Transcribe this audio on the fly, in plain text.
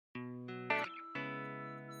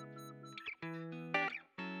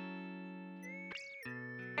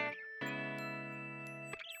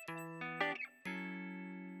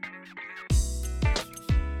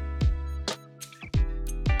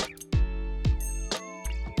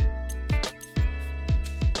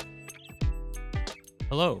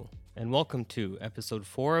Hello, and welcome to episode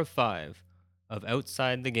 4 of 5 of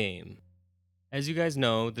Outside the Game. As you guys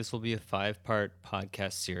know, this will be a 5-part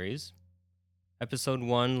podcast series. Episode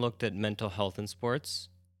 1 looked at mental health in sports.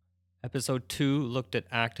 Episode 2 looked at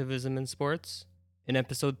activism in sports. In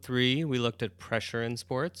episode 3, we looked at pressure in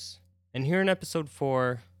sports. And here in episode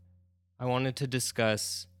 4, I wanted to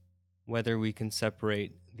discuss whether we can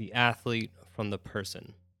separate the athlete from the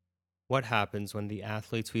person. What happens when the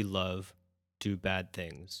athletes we love do bad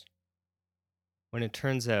things? When it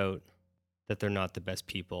turns out that they're not the best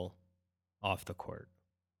people off the court.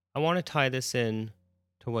 I want to tie this in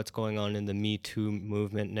to what's going on in the Me Too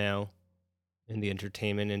movement now in the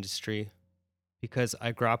entertainment industry, because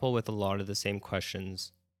I grapple with a lot of the same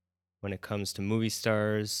questions when it comes to movie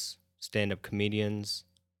stars, stand-up comedians,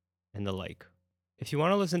 and the like. If you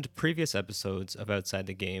want to listen to previous episodes of Outside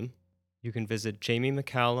the Game, you can visit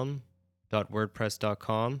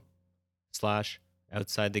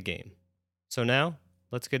jamiemccallum.wordpress.com/outside-the-game. So now,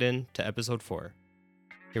 let's get into episode 4.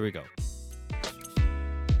 Here we go.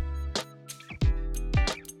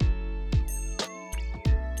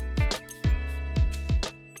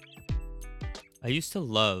 I used to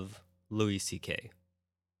love Louis C.K.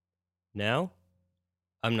 Now,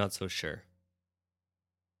 I'm not so sure.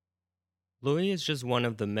 Louis is just one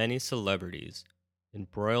of the many celebrities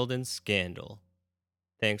embroiled in scandal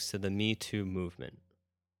thanks to the Me Too movement,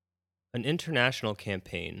 an international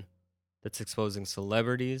campaign that's exposing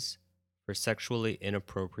celebrities for sexually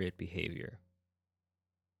inappropriate behavior.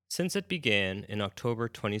 Since it began in October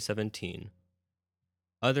 2017,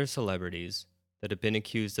 other celebrities that have been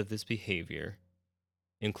accused of this behavior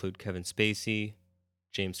include Kevin Spacey,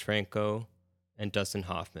 James Franco, and Dustin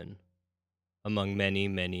Hoffman, among many,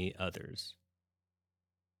 many others.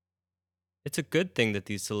 It's a good thing that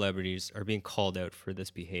these celebrities are being called out for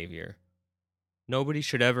this behavior. Nobody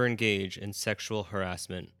should ever engage in sexual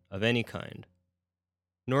harassment of any kind,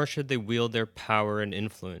 nor should they wield their power and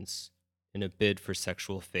influence in a bid for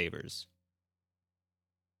sexual favors.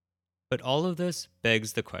 But all of this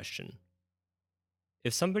begs the question: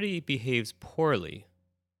 if somebody behaves poorly,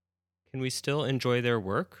 can we still enjoy their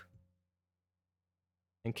work?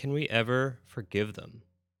 And can we ever forgive them?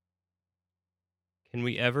 Can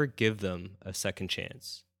we ever give them a second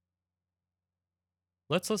chance?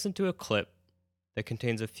 Let's listen to a clip that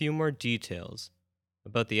contains a few more details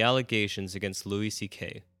about the allegations against Louis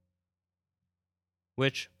C.K.,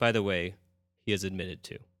 which, by the way, he has admitted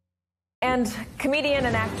to. And comedian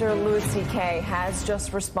and actor Louis C.K. has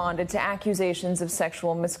just responded to accusations of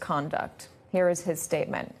sexual misconduct. Here is his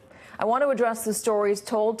statement. I want to address the stories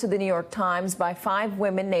told to the New York Times by 5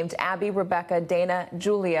 women named Abby, Rebecca, Dana,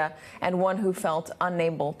 Julia, and one who felt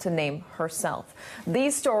unable to name herself.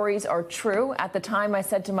 These stories are true. At the time, I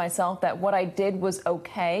said to myself that what I did was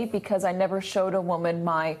okay because I never showed a woman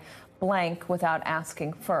my blank without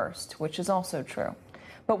asking first, which is also true.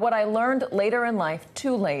 But what I learned later in life,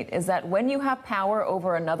 too late, is that when you have power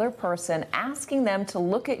over another person, asking them to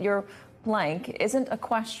look at your blank isn't a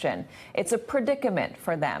question. It's a predicament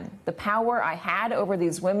for them. The power I had over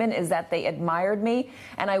these women is that they admired me,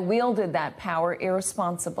 and I wielded that power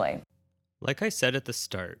irresponsibly. Like I said at the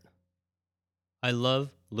start, I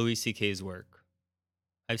love Louis C.K.'s work.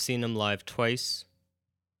 I've seen him live twice.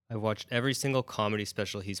 I've watched every single comedy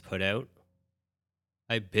special he's put out.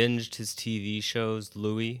 I binged his TV shows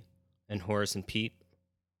Louis and Horace and Pete.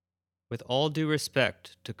 With all due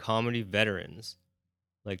respect to comedy veterans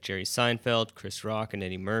like Jerry Seinfeld, Chris Rock, and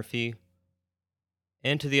Eddie Murphy,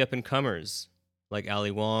 and to the up-and-comers like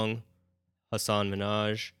Ali Wong, Hassan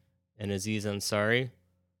Minhaj, and Aziz Ansari,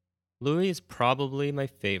 Louis is probably my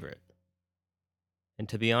favorite. And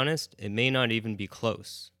to be honest, it may not even be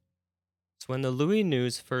close. So when the Louis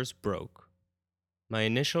news first broke, my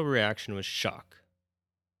initial reaction was shock.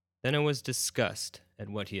 Then it was disgust at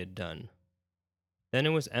what he had done. Then it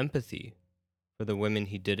was empathy for the women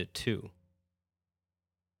he did it to.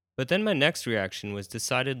 But then my next reaction was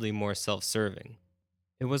decidedly more self-serving.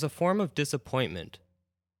 It was a form of disappointment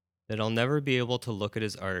that I'll never be able to look at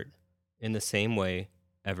his art in the same way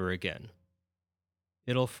ever again.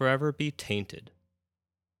 It'll forever be tainted.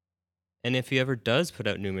 And if he ever does put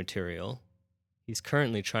out new material, he's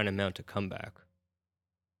currently trying to mount a comeback.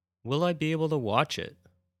 Will I be able to watch it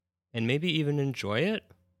and maybe even enjoy it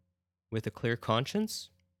with a clear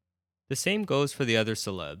conscience? The same goes for the other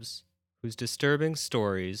celebs whose disturbing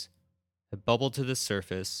stories have bubbled to the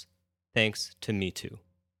surface thanks to Me Too.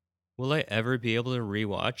 Will I ever be able to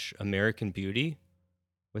rewatch American Beauty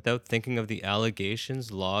without thinking of the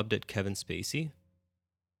allegations lobbed at Kevin Spacey?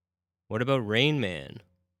 What about Rain Man,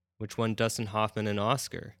 which won Dustin Hoffman an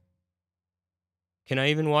Oscar? Can I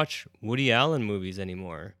even watch Woody Allen movies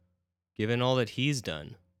anymore, given all that he's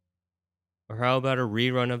done? Or how about a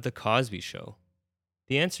rerun of The Cosby Show?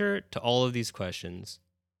 The answer to all of these questions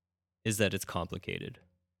is that it's complicated.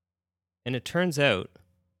 And it turns out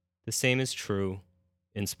the same is true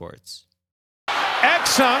in sports.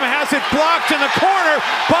 Exum has it blocked in the corner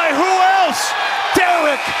by who else?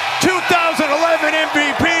 Derek, 2011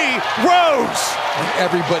 MVP, Rose. And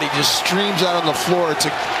everybody just streams out on the floor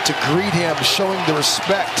to greet him, showing the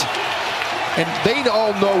respect. And they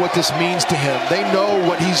all know what this means to him. They know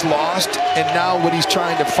what he's lost and now what he's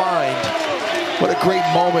trying to find. What a great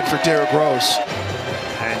moment for Derrick Rose.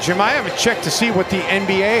 And Jim, I haven't checked to see what the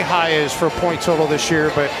NBA high is for point total this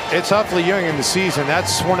year, but it's awfully young in the season.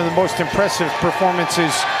 That's one of the most impressive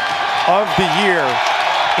performances of the year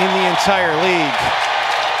in the entire league.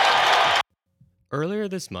 Earlier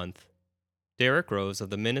this month, Derrick Rose of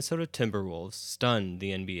the Minnesota Timberwolves stunned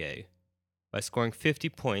the NBA by scoring 50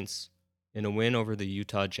 points in a win over the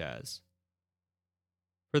Utah Jazz.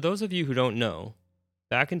 For those of you who don't know,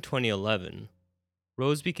 back in 2011,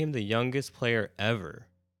 Rose became the youngest player ever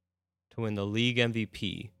to win the league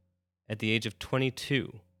MVP at the age of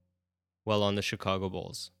 22 while on the Chicago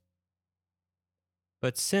Bulls.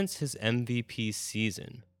 But since his MVP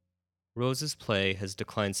season, Rose's play has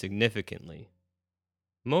declined significantly,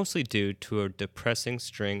 mostly due to a depressing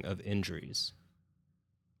string of injuries.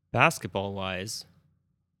 Basketball-wise,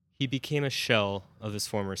 he became a shell of his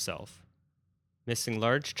former self, missing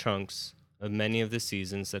large chunks of many of the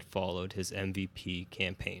seasons that followed his MVP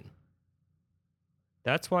campaign.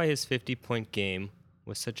 That's why his 50-point game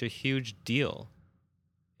was such a huge deal.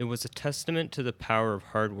 It was a testament to the power of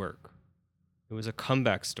hard work. It was a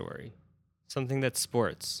comeback story, something that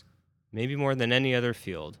sports, maybe more than any other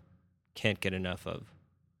field, can't get enough of.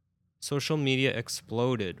 Social media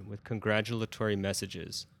exploded with congratulatory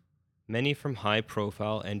messages, many from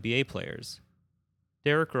high-profile NBA players.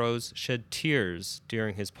 Derrick Rose shed tears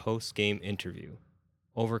during his post-game interview,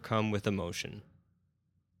 overcome with emotion.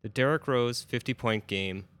 The Derrick Rose 50-point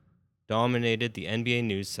game dominated the NBA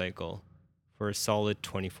news cycle for a solid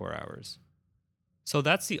 24 hours. So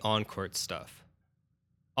that's the on-court stuff.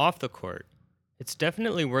 Off the court, it's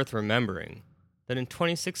definitely worth remembering that in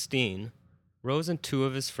 2016, Rose and two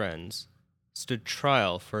of his friends stood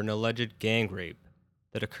trial for an alleged gang rape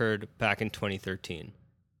that occurred back in 2013.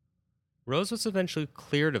 Rose was eventually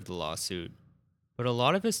cleared of the lawsuit, but a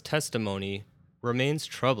lot of his testimony remains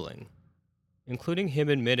troubling, including him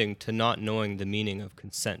admitting to not knowing the meaning of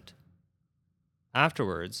consent.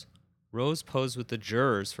 Afterwards, Rose posed with the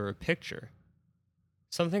jurors for a picture.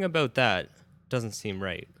 Something about that doesn't seem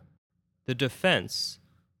right. The defense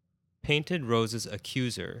painted Rose's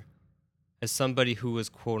accuser as somebody who was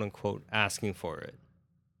quote-unquote asking for it,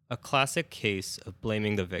 a classic case of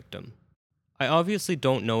blaming the victim. I obviously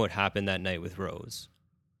don't know what happened that night with Rose,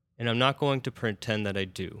 and I'm not going to pretend that I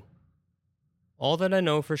do. All that I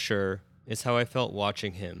know for sure is how I felt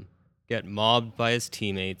watching him get mobbed by his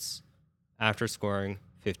teammates after scoring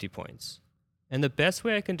 50 points. And the best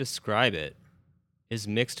way I can describe it is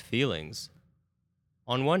mixed feelings.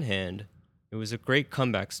 On one hand, it was a great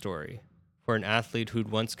comeback story for an athlete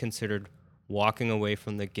who'd once considered walking away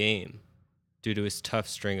from the game due to his tough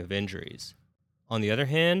string of injuries. On the other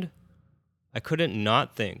hand, I couldn't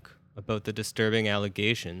not think about the disturbing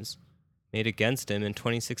allegations made against him in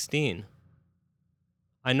 2016.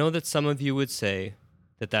 I know that some of you would say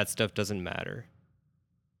that that stuff doesn't matter.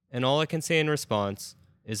 And all I can say in response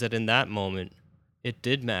is that in that moment, it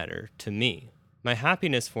did matter to me. My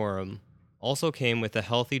happiness for him also came with a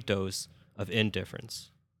healthy dose of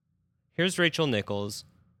indifference. Here's Rachel Nichols,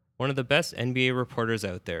 one of the best NBA reporters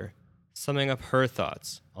out there, summing up her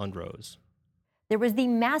thoughts on Rose. There was the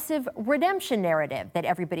massive redemption narrative that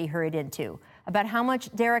everybody hurried into about how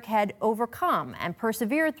much Derrick had overcome and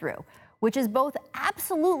persevered through, which is both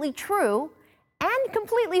absolutely true and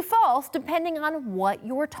completely false depending on what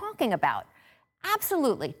you're talking about.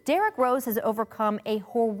 Absolutely. Derrick Rose has overcome a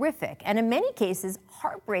horrific and in many cases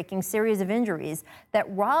heartbreaking series of injuries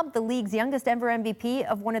that robbed the league's youngest ever MVP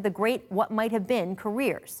of one of the great what might have been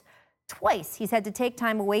careers. Twice he's had to take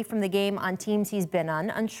time away from the game on teams he's been on,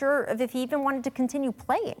 unsure of if he even wanted to continue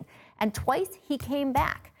playing. And twice he came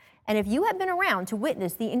back. And if you have been around to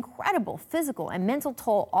witness the incredible physical and mental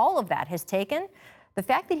toll all of that has taken, the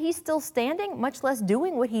fact that he's still standing, much less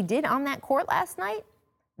doing what he did on that court last night,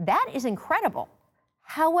 that is incredible.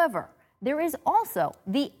 However, there is also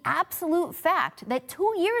the absolute fact that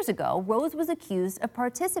 2 years ago, Rose was accused of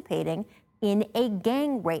participating in a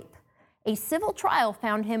gang rape. A civil trial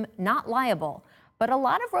found him not liable, but a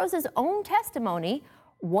lot of Rose's own testimony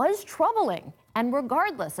was troubling And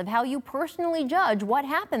regardless of how you personally judge what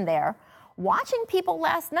happened there, watching people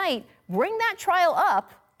last night bring that trial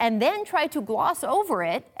up and then try to gloss over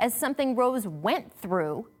it as something Rose went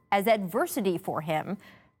through as adversity for him,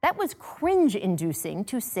 that was cringe-inducing,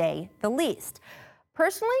 to say the least.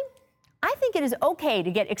 Personally, I think it is okay to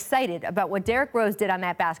get excited about what Derrick Rose did on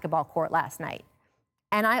that basketball court last night.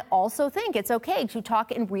 And I also think it's okay to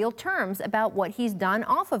talk in real terms about what he's done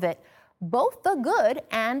off of it, both the good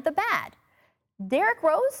and the bad. Derrick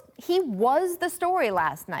Rose, he was the story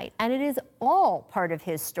last night, and it is all part of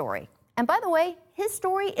his story. And by the way, his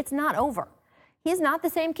story, it's not over. He's not the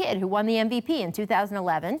same kid who won the MVP in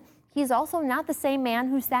 2011. He's also not the same man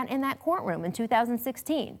who sat in that courtroom in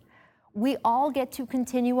 2016. We all get to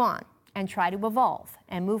continue on and try to evolve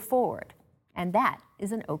and move forward. And that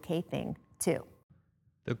is an okay thing, too.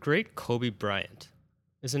 The great Kobe Bryant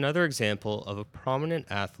is another example of a prominent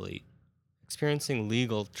athlete experiencing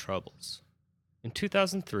legal troubles. In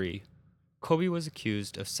 2003, Kobe was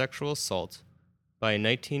accused of sexual assault by a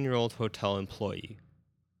 19-year-old hotel employee.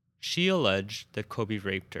 She alleged that Kobe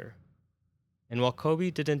raped her. And while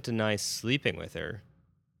Kobe didn't deny sleeping with her,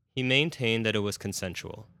 he maintained that it was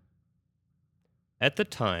consensual. At the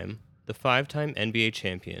time, the 5-time NBA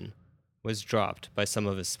champion was dropped by some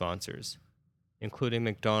of his sponsors, including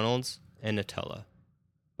McDonald's and Nutella.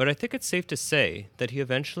 But I think it's safe to say that he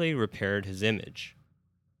eventually repaired his image.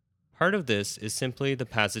 Part of this is simply the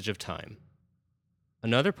passage of time.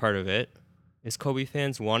 Another part of it is Kobe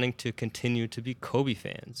fans wanting to continue to be Kobe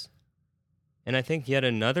fans. And I think yet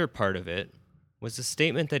another part of it was the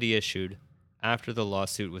statement that he issued after the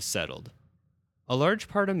lawsuit was settled. A large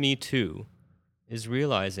part of me, too, is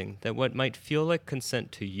realizing that what might feel like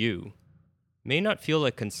consent to you may not feel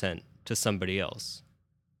like consent to somebody else.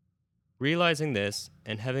 Realizing this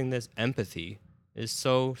and having this empathy is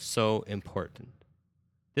so, so important.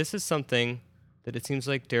 This is something that it seems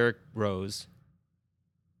like Derrick Rose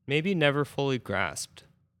maybe never fully grasped.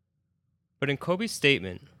 But in Kobe's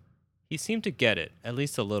statement, he seemed to get it, at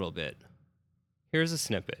least a little bit. Here's a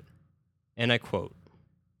snippet, and I quote,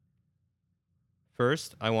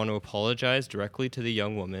 "First, I want to apologize directly to the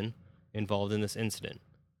young woman involved in this incident.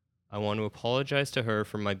 I want to apologize to her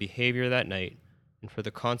for my behavior that night and for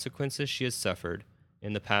the consequences she has suffered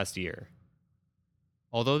in the past year.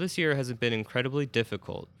 Although this year has been incredibly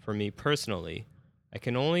difficult for me personally, I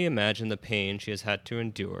can only imagine the pain she has had to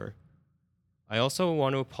endure. I also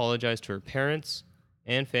want to apologize to her parents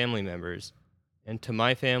and family members, and to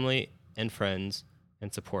my family and friends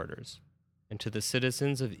and supporters, and to the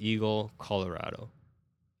citizens of Eagle, Colorado."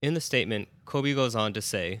 In the statement, Kobe goes on to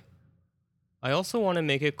say, "I also want to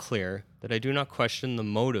make it clear that I do not question the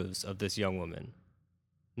motives of this young woman.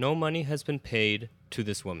 No money has been paid to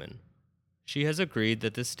this woman. She has agreed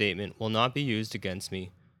that this statement will not be used against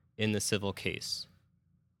me in the civil case.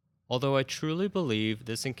 Although I truly believe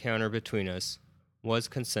this encounter between us was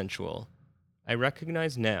consensual, I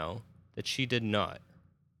recognize now that she did not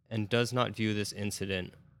and does not view this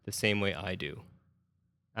incident the same way I do.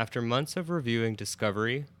 After months of reviewing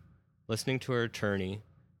discovery, listening to her attorney,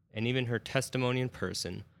 and even her testimony in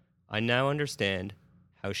person, I now understand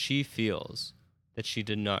how she feels that she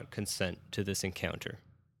did not consent to this encounter."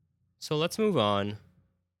 So let's move on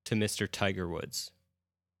to Mr. Tiger Woods.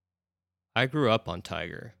 I grew up on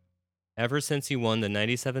Tiger. Ever since he won the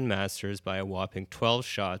 97 Masters by a whopping 12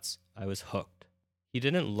 shots, I was hooked. He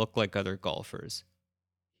didn't look like other golfers.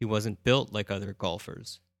 He wasn't built like other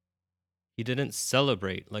golfers. He didn't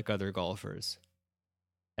celebrate like other golfers.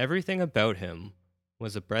 Everything about him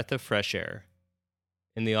was a breath of fresh air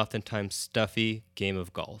in the oftentimes stuffy game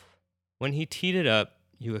of golf. When he teed it up,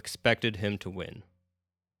 you expected him to win.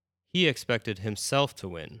 He expected himself to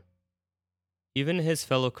win. Even his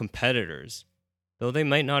fellow competitors, though they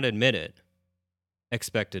might not admit it,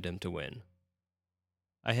 expected him to win.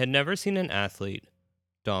 I had never seen an athlete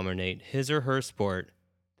dominate his or her sport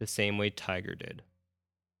the same way Tiger did.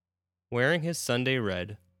 Wearing his Sunday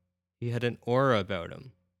red, he had an aura about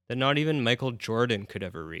him that not even Michael Jordan could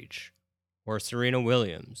ever reach, or Serena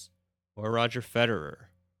Williams, or Roger Federer,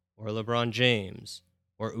 or LeBron James,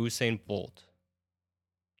 or Usain Bolt.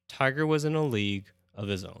 Tiger was in a league of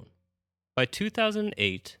his own. By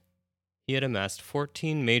 2008, he had amassed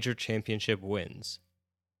 14 major championship wins,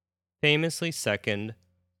 famously second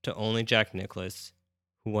to only Jack Nicklaus,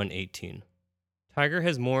 who won 18. Tiger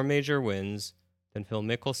has more major wins than Phil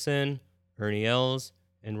Mickelson, Ernie Els,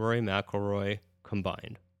 and Rory McIlroy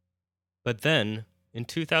combined. But then, in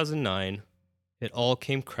 2009, it all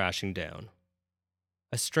came crashing down.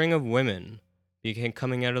 A string of women began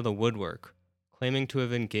coming out of the woodwork, claiming to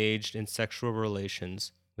have engaged in sexual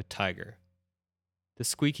relations with Tiger. The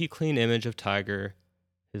squeaky clean image of Tiger,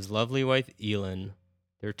 his lovely wife Elin,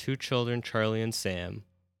 their 2 children Charlie and Sam,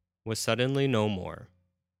 was suddenly no more.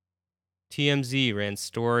 TMZ ran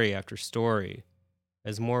story after story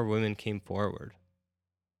as more women came forward.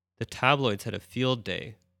 The tabloids had a field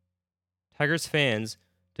day. Tiger's fans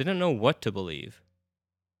didn't know what to believe.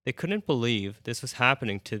 They couldn't believe this was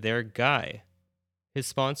happening to their guy. His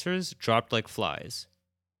sponsors dropped like flies.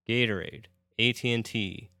 Gatorade,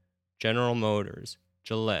 AT&T, General Motors,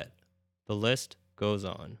 Gillette. The list goes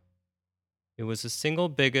on. It was the single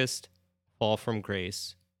biggest fall from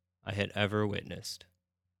grace I had ever witnessed.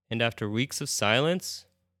 And after weeks of silence,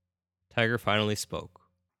 Tiger finally spoke.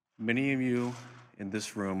 Many of you in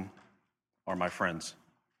this room are my friends.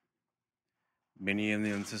 Many in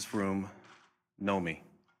this room know me.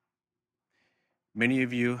 Many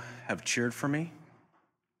of you have cheered for me,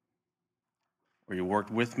 or you worked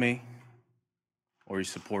with me, or you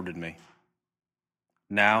supported me.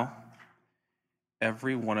 Now,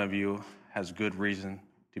 every one of you has good reason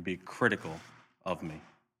to be critical of me.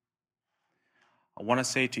 I want to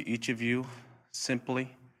say to each of you,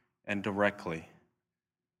 simply and directly,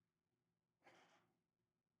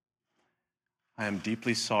 I am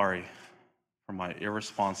deeply sorry for my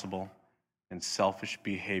irresponsible and selfish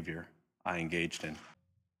behavior I engaged in.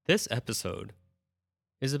 This episode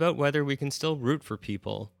is about whether we can still root for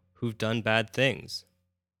people who've done bad things.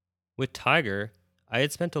 With Tiger, I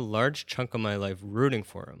had spent a large chunk of my life rooting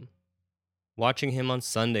for him. Watching him on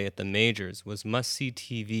Sunday at the majors was must-see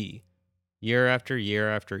TV, year after year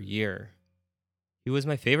after year. He was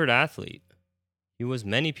my favorite athlete. He was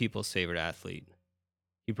many people's favorite athlete.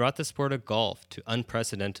 He brought the sport of golf to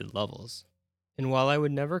unprecedented levels. And while I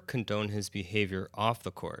would never condone his behavior off the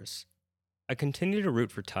course, I continue to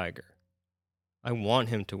root for Tiger. I want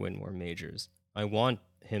him to win more majors. I want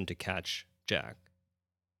him to catch Jack.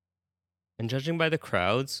 And judging by the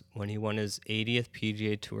crowds, when he won his 80th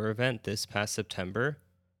PGA Tour event this past September,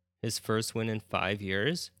 his first win in 5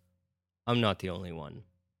 years, I'm not the only one.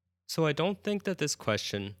 So I don't think that this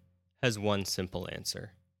question has one simple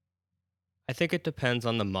answer. I think it depends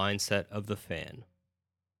on the mindset of the fan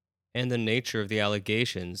and the nature of the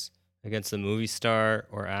allegations against the movie star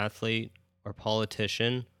or athlete or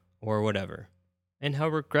politician or whatever, and how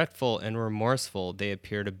regretful and remorseful they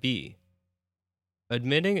appear to be.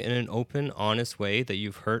 Admitting in an open, honest way that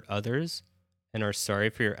you've hurt others and are sorry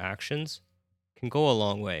for your actions can go a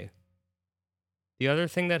long way. The other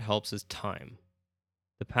thing that helps is time.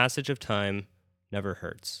 The passage of time never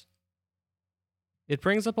hurts. It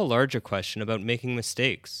brings up a larger question about making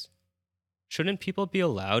mistakes. Shouldn't people be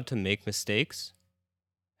allowed to make mistakes?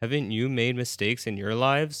 Haven't you made mistakes in your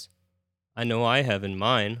lives? I know I have in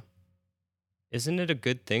mine. Isn't it a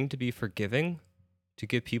good thing to be forgiving? To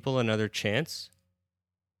give people another chance?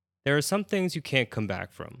 There are some things you can't come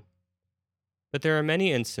back from. But there are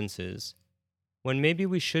many instances when maybe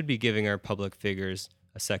we should be giving our public figures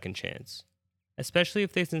a second chance, especially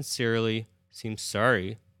if they sincerely seem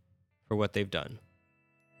sorry for what they've done.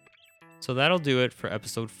 So that'll do it for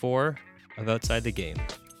episode 4 of Outside the Game.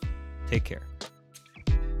 Take care.